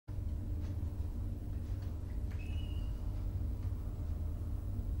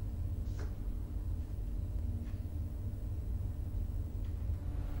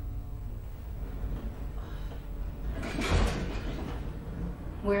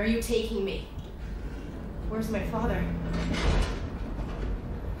Where are you taking me? Where's my father?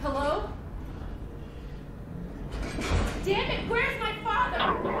 Hello? Damn it, where's my father?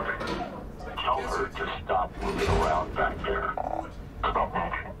 Tell her to stop moving around back there. Stop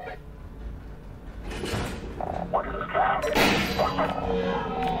moving. What is that? Get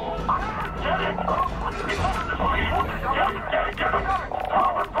it! Get it!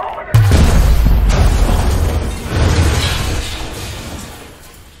 Follow it!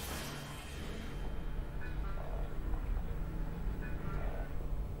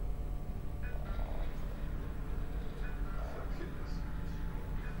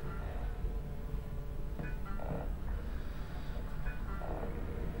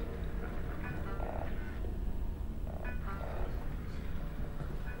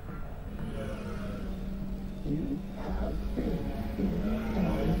 You have been in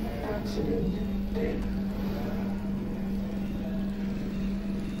an accident, Teil.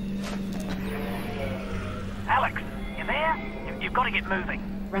 Alyx, you there? You've got to get moving.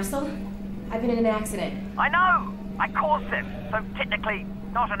 Russell? I've been in an accident. I know! I caused it, so technically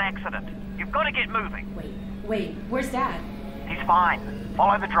not an accident. You've got to get moving. Wait, where's Dad? He's fine.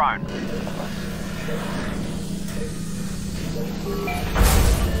 Follow the drone.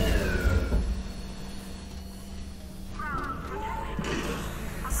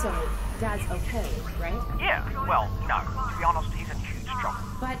 So, Dad's okay, right? Yeah, well, no. To be honest, he's in huge trouble.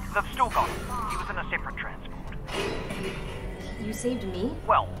 But They've still got him. He was in a separate transport. you saved me?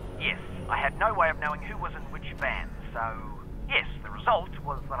 Well, yes. I had no way of knowing who was in which van, so yes, the result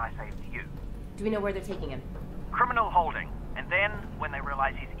was that I saved you. Do we know where they're taking him? Criminal holding, and then, when they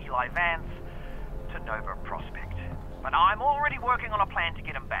realize he's Eli Vance, to Nova Prospect. But I'm already working on a plan to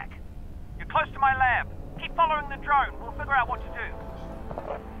get him back. You're close to my lab. Keep following the drone. We'll figure out what to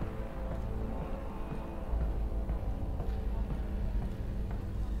do.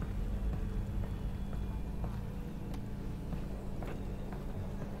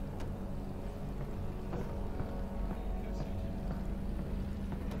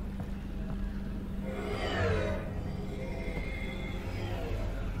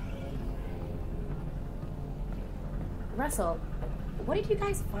 Russell, what did you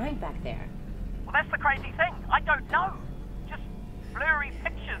guys find back there? Well, that's the crazy thing. I don't know. Just blurry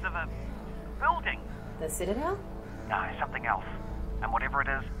pictures of a building. The Citadel? No, something else. And whatever it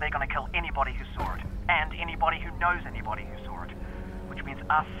is, they're going to kill anybody who saw it. And anybody who knows anybody who saw it. Which means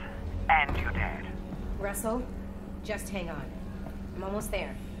us and your dad. Russell, just hang on. I'm almost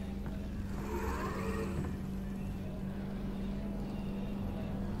there.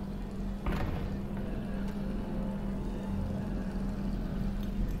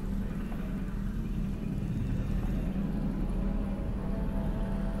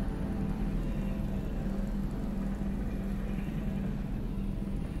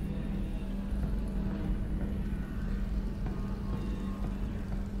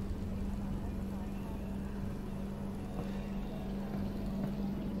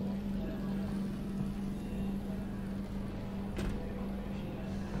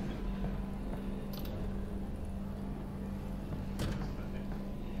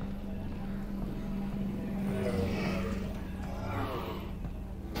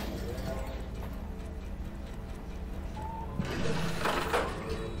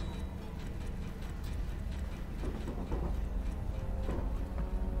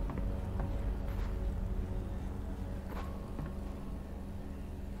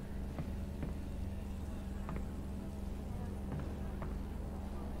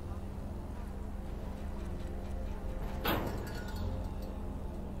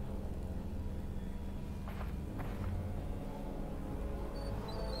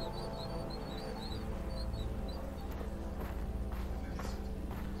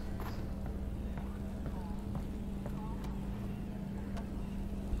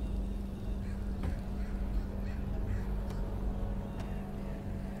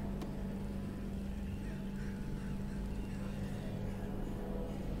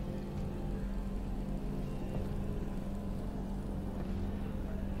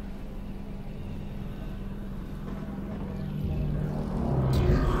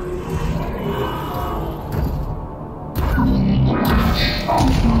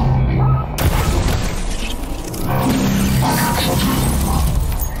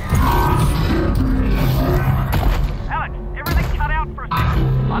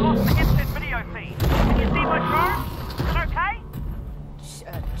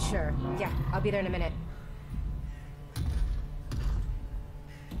 I'll be there in a minute.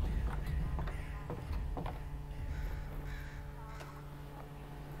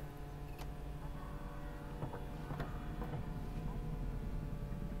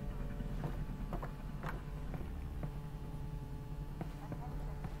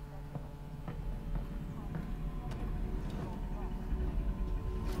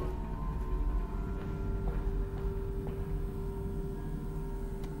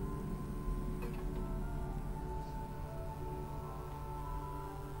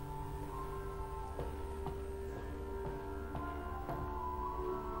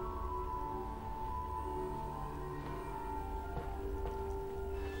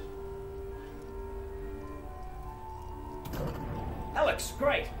 Alyx,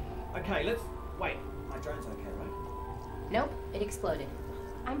 great. Okay, let's... Wait, my drone's okay, right? Nope, it exploded.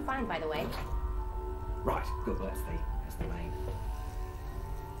 I'm fine, by the way. Right, good, well, that's the main.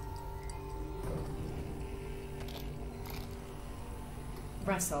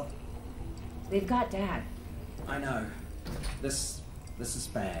 Russell, they've got Dad. I know. This is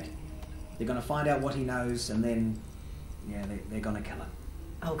bad. They're gonna find out what he knows, and then... Yeah, they're gonna kill him.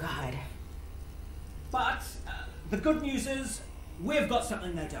 Oh, God. But the good news is, we've got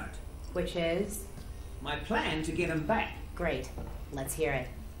something they don't. Which is? My plan to get him back. Great. Let's hear it.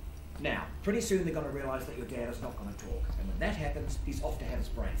 Now, pretty soon they're going to realise that your dad is not going to talk. And when that happens, he's off to have his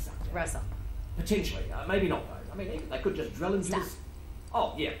brain sucked out. Russell. Potentially. Maybe not, though. I mean, they could just drill into Stop. his...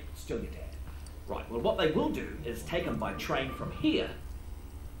 Oh, yeah, still your dad. Right, well, what they will do is take him by train from here.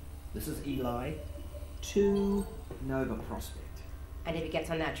 This is Eli to Nova Prospect. And if he gets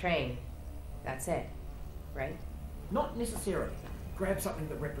on that train, that's it, right? Not necessarily. Grab something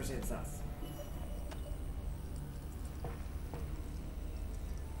that represents us.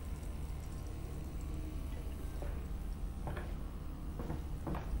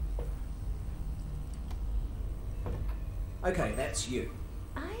 Okay, that's you.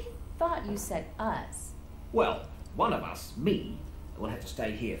 I thought you said us. Well, one of us, me, will have to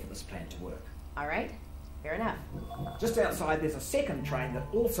stay here for this plan to work. All right, fair enough. Just outside, there's a second train that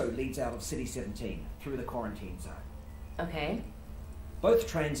also leads out of City 17 through the quarantine zone. Okay. Both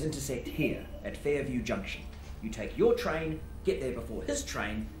trains intersect here at Fairview Junction. You take your train, get there before his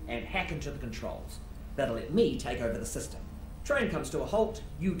train, and hack into the controls. That'll let me take over the system. Train comes to a halt,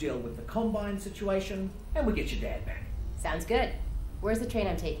 you deal with the Combine situation, and we get your dad back. Sounds good. Where's the train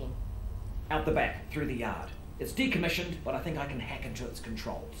I'm taking? Out the back, through the yard. It's decommissioned, but I think I can hack into its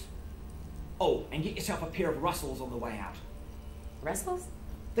controls. Oh, and get yourself a pair of Russells on the way out. Russells?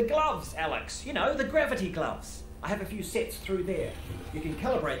 The gloves, Alyx. You know, the gravity gloves. I have a few sets through there. You can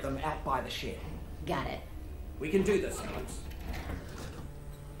calibrate them out by the shed. Got it. We can do this, Alyx.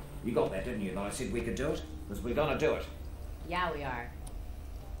 You got that, didn't you, that I said we could do it? Because we're gonna do it. Yeah, we are.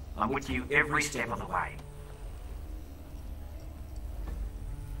 I'm with you every step of the way.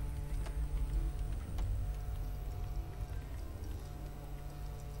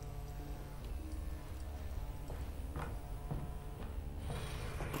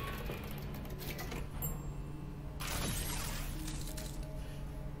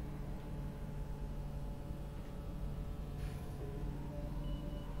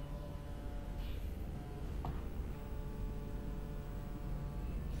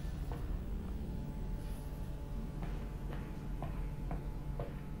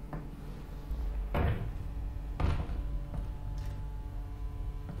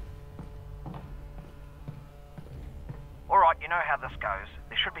 Alright, you know how this goes.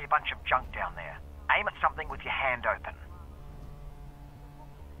 There should be a bunch of junk down there. Aim at something with your hand open.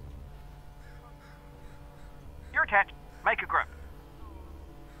 You're attached. Make a grip.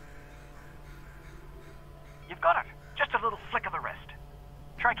 You've got it. Just a little flick of the wrist.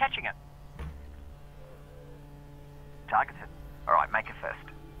 Try catching it. Target it. Alright, make a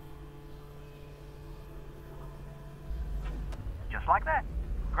fist. Just like that.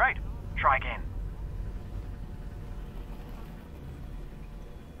 Great. Try again.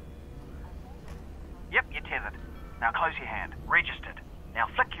 Yep, you're tethered. Now close your hand. Registered. Now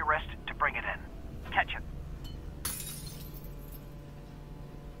flick your wrist to bring it in. Catch it.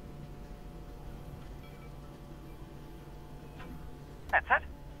 That's it.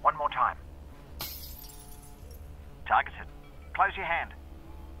 One more time. Targeted. Close your hand.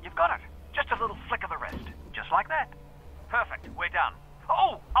 You've got it. Just a little flick of the wrist. Just like that. Perfect. We're done.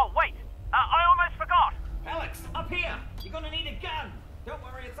 Oh, wait. I almost forgot. Alyx, up here! You're gonna need a gun! Don't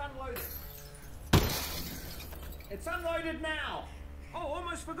worry, it's unloaded. It's unloaded now! Oh,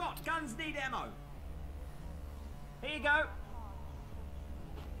 almost forgot. Guns need ammo. Here you go.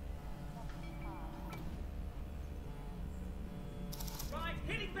 Right,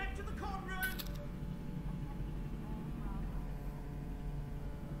 heading back to the con room.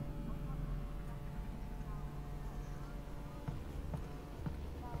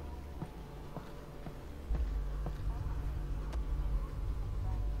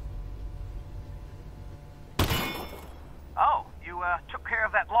 Oh, you took care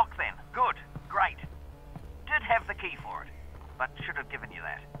of that lock then. Good. Great. Did have the key for it, but should have given you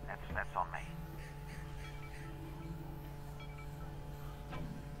that. That's on me.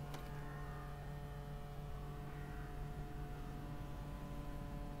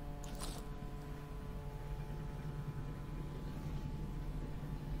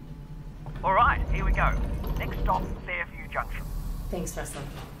 All right, here we go. Next stop, Fairview Junction. Thanks, Russell.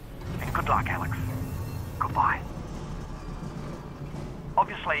 And good luck, Alyx. Goodbye.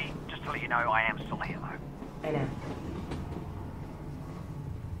 Obviously, just to let you know, I am still here, though. I know.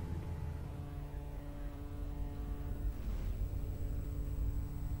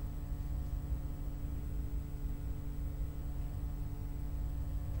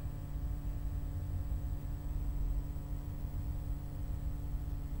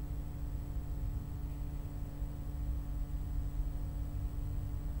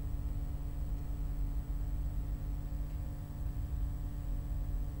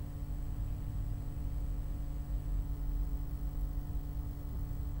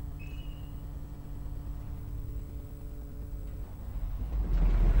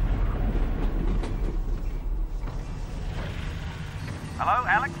 Hello,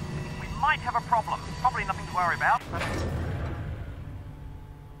 Alyx? We might have a problem. Probably nothing to worry about.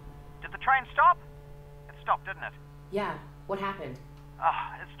 Did the train stop? It stopped, didn't it? Yeah, what happened?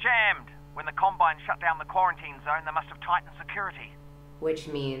 It's jammed. When the Combine shut down the quarantine zone, they must have tightened security. Which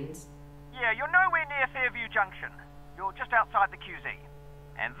means? Yeah, you're nowhere near Fairview Junction. You're just outside the QZ.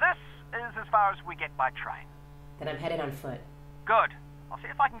 And this is as far as we get by train. Then I'm headed on foot. Good. I'll see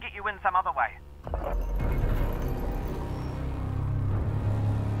if I can get you in some other way.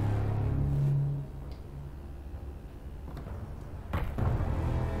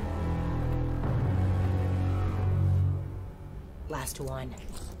 Last one.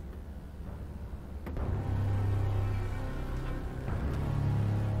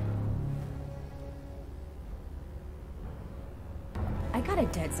 I got a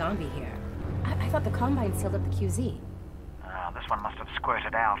dead zombie here. I thought the Combine sealed up the QZ. This one must have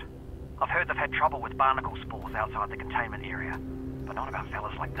squirted out. I've heard they've had trouble with barnacle spores outside the containment area, but not about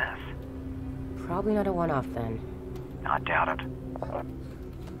fellas like this. Probably not a one-off then. I doubt it.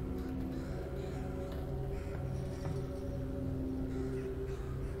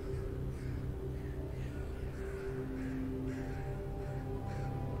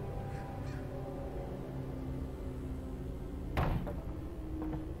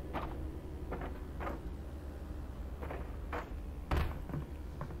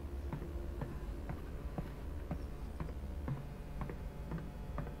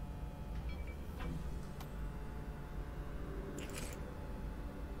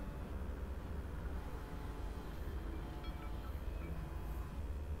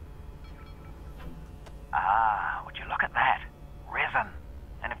 Would you look at that? Resin.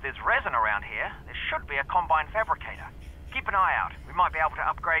 And if there's resin around here, there should be a Combine fabricator. Keep an eye out. We might be able to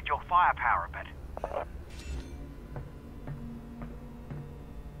upgrade your firepower a bit.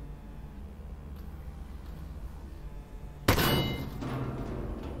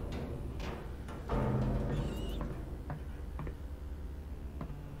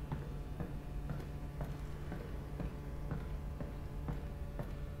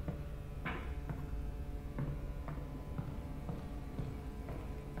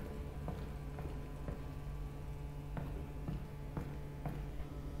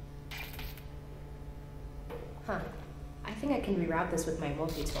 Huh. I think I can reroute this with my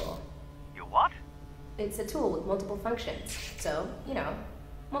multi-tool. You what? It's a tool with multiple functions. So, you know,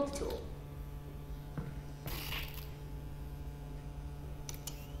 multi-tool.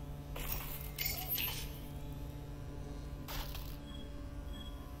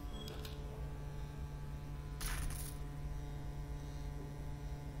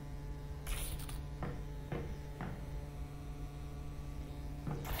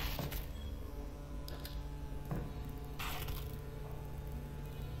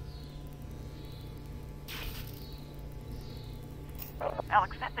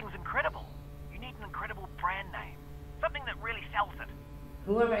 Alyx, that thing's incredible. You need an incredible brand name. Something that really sells it.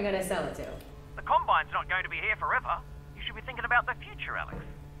 Who am I gonna sell it to? The Combine's not going to be here forever. You should be thinking about the future, Alyx.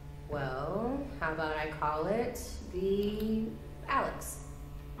 Well, how about I call it the Alyx?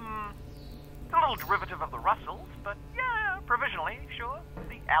 It's a little derivative of the Russells, but yeah, provisionally, sure.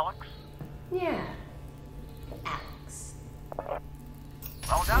 The Alyx. Yeah, Alyx.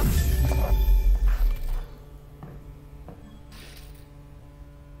 Well done.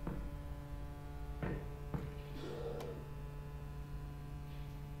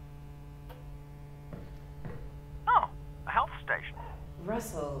 Oh, a health station.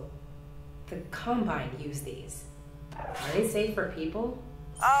 Russell, the Combine use these. Are they safe for people?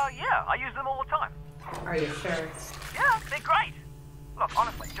 Yeah, I use them all the time. Are you sure? Yeah, they're great. Look,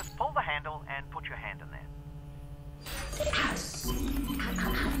 honestly, just pull the handle and put your hand in there.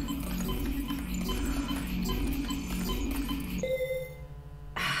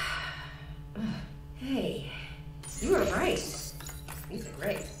 Hey, you were right. These are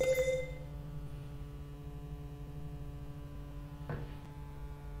great.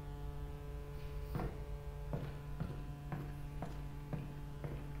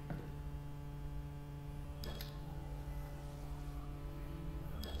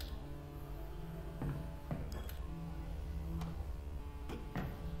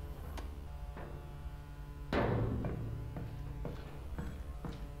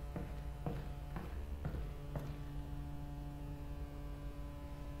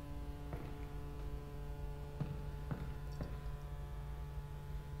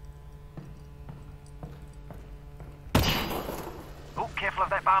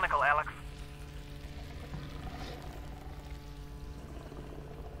 that barnacle, Alyx.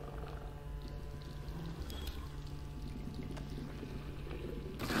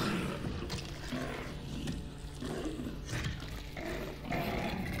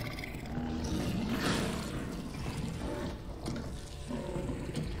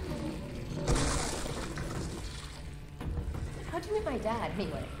 How'd you meet my dad,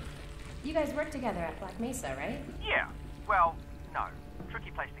 anyway? You guys work together at Black Mesa, right? Yeah. Well, no.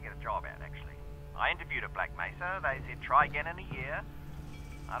 Tricky place to get a job at, actually. I interviewed at Black Mesa. They said try again in a year.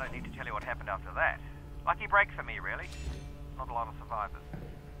 I don't need to tell you what happened after that. Lucky break for me, really. Not a lot of survivors.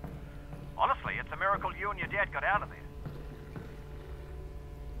 Honestly, it's a miracle you and your dad got out of there.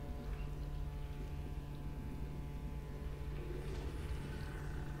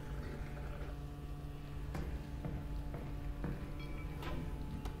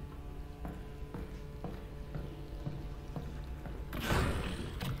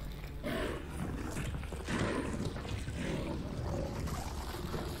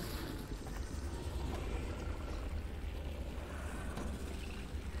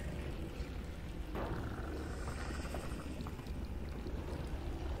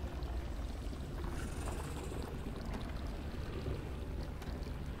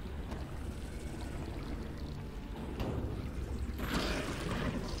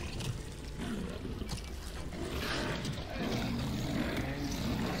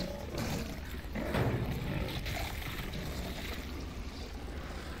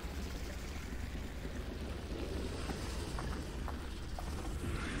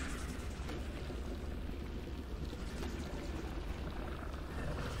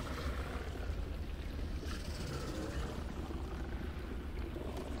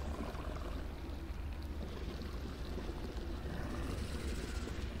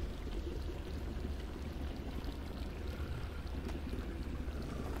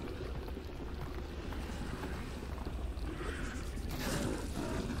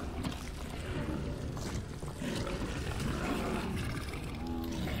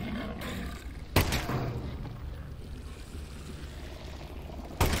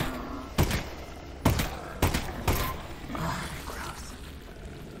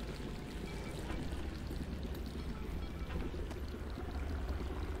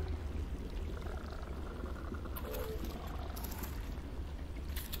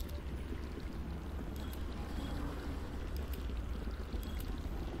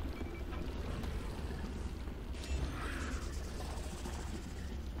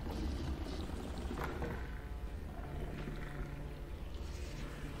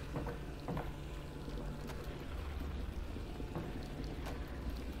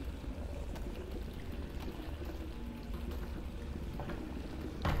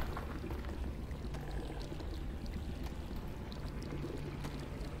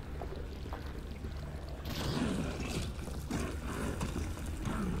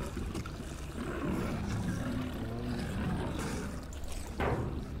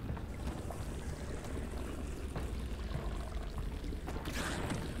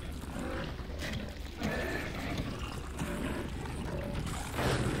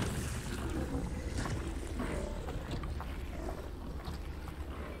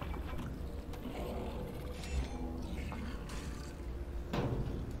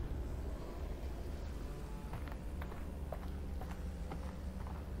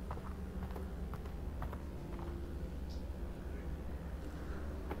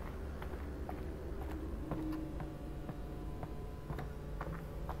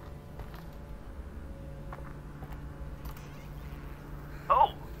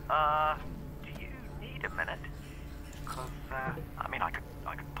 Do you need a minute? Because, I mean, I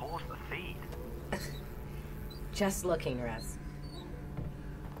could pause the feed. Just looking, Russ.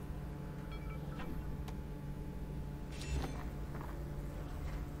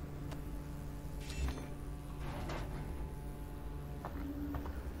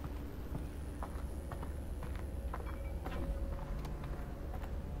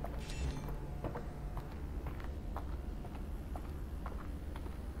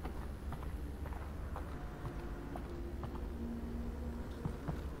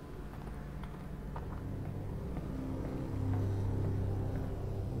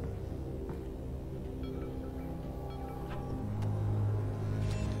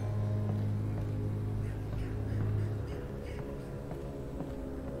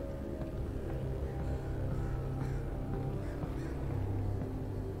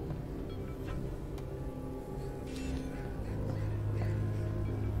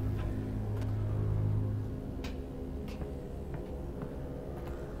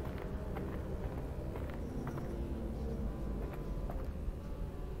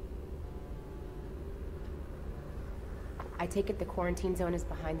 I take it the quarantine zone is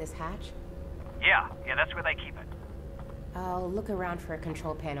behind this hatch? Yeah, that's where they keep it. I'll look around for a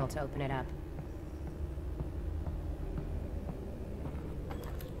control panel to open it up.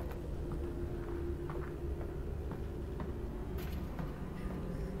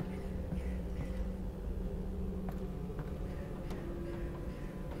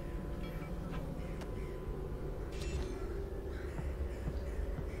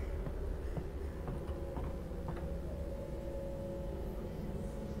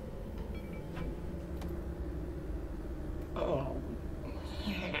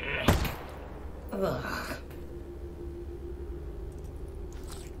 Ugh.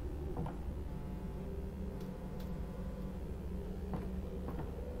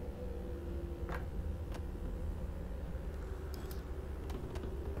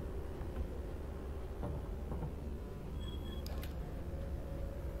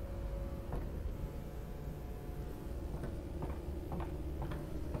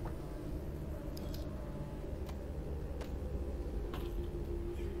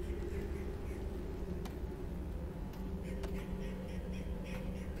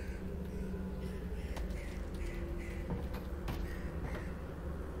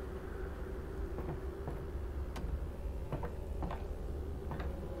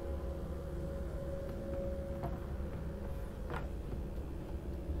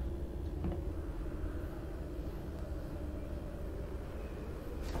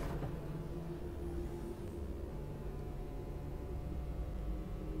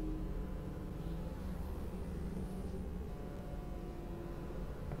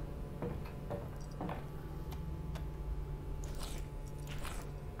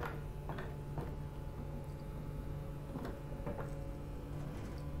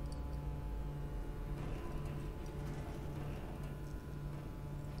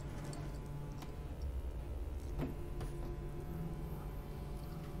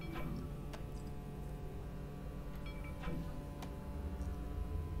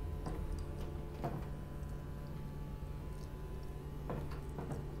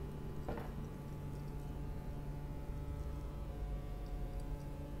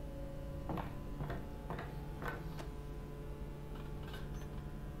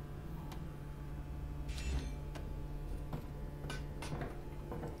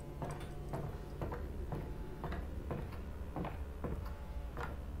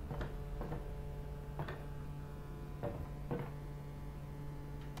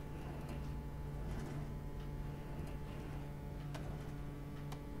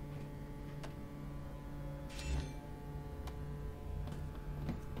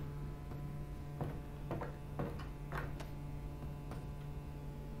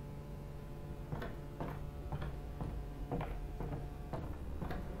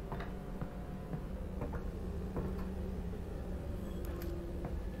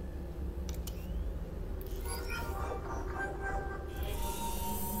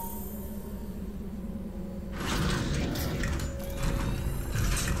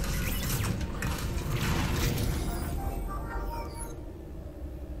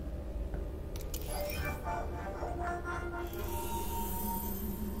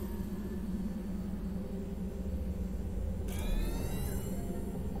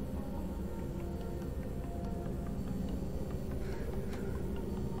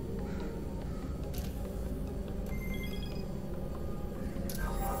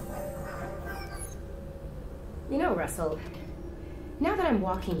 You know, Russell, now that I'm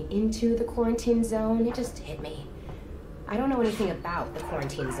walking into the quarantine zone, it just hit me. I don't know anything about the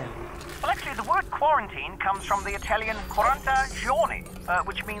quarantine zone. Well, actually, the word quarantine comes from the Italian 40 giorni,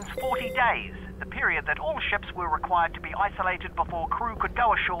 which means 40 days, the period that all ships were required to be isolated before crew could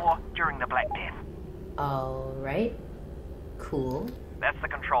go ashore during the Black Death. All right. Cool. That's the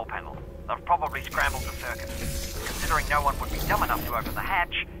control panel. They've probably scrambled the circuit. Considering no one would be dumb enough to open the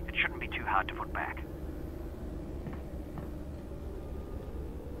hatch, it shouldn't be too hard to put back.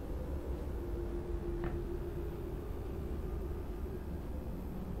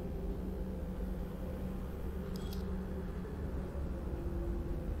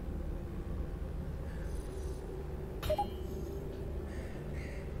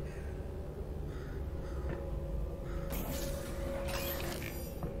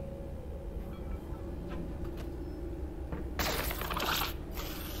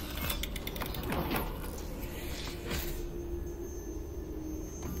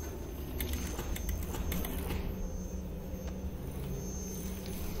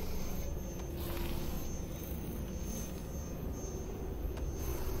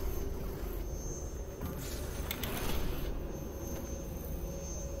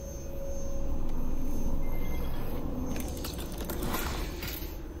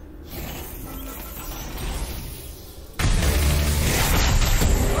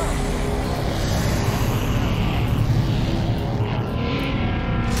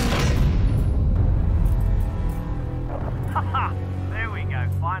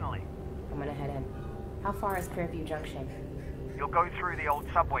 past Fairview Junction. You'll go through the old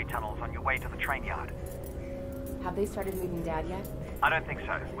subway tunnels on your way to the train yard. Have they started moving Dad yet? I don't think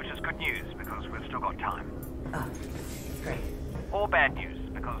so, which is good news because we've still got time. Oh, great. Or bad news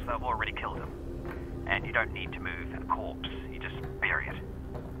because they've already killed him. And you don't need to move a corpse, you just bury it.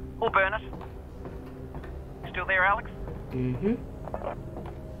 Or burn it. Still there, Alyx? Mm-hmm.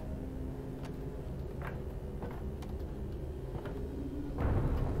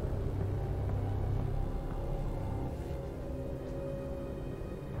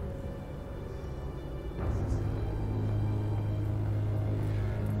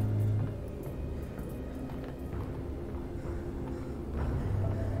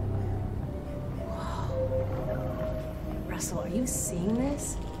 Russell, are you seeing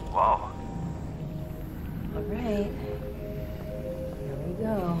this? Whoa. All right. Here we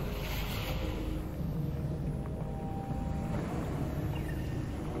go.